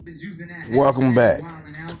Welcome back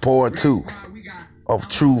to part 2 of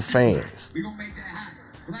True Fans.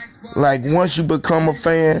 Like, once you become a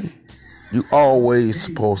fan, you always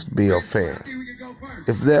supposed to be a fan.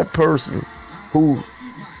 If that person who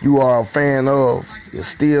you are a fan of is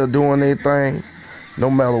still doing their thing, no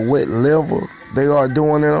matter what level they are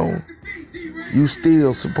doing it on, you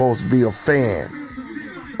still supposed to be a fan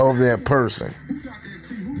of that person.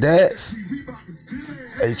 That's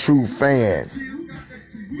a true fan.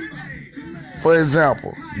 For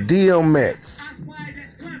example, DMX.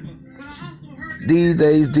 These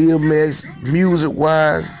days, DMX,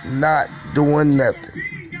 music-wise, not doing nothing.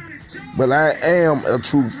 But I am a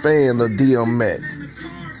true fan of DMX.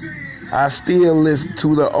 I still listen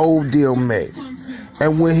to the old DMX.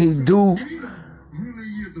 And when he do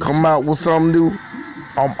come out with something new,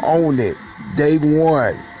 I'm on it. Day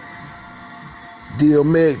one.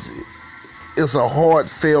 DMX is a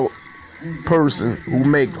heartfelt person who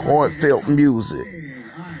makes heartfelt music.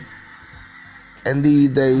 And these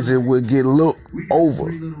days it will get looked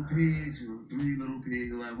over.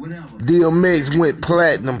 DMX went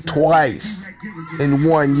platinum twice in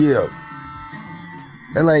 1 year.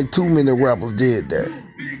 And ain't too many rappers did that.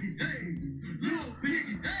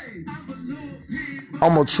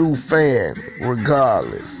 I'm a true fan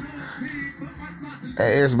regardless. And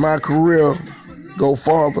as my career go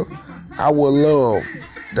farther, I would love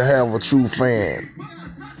to have a true fan.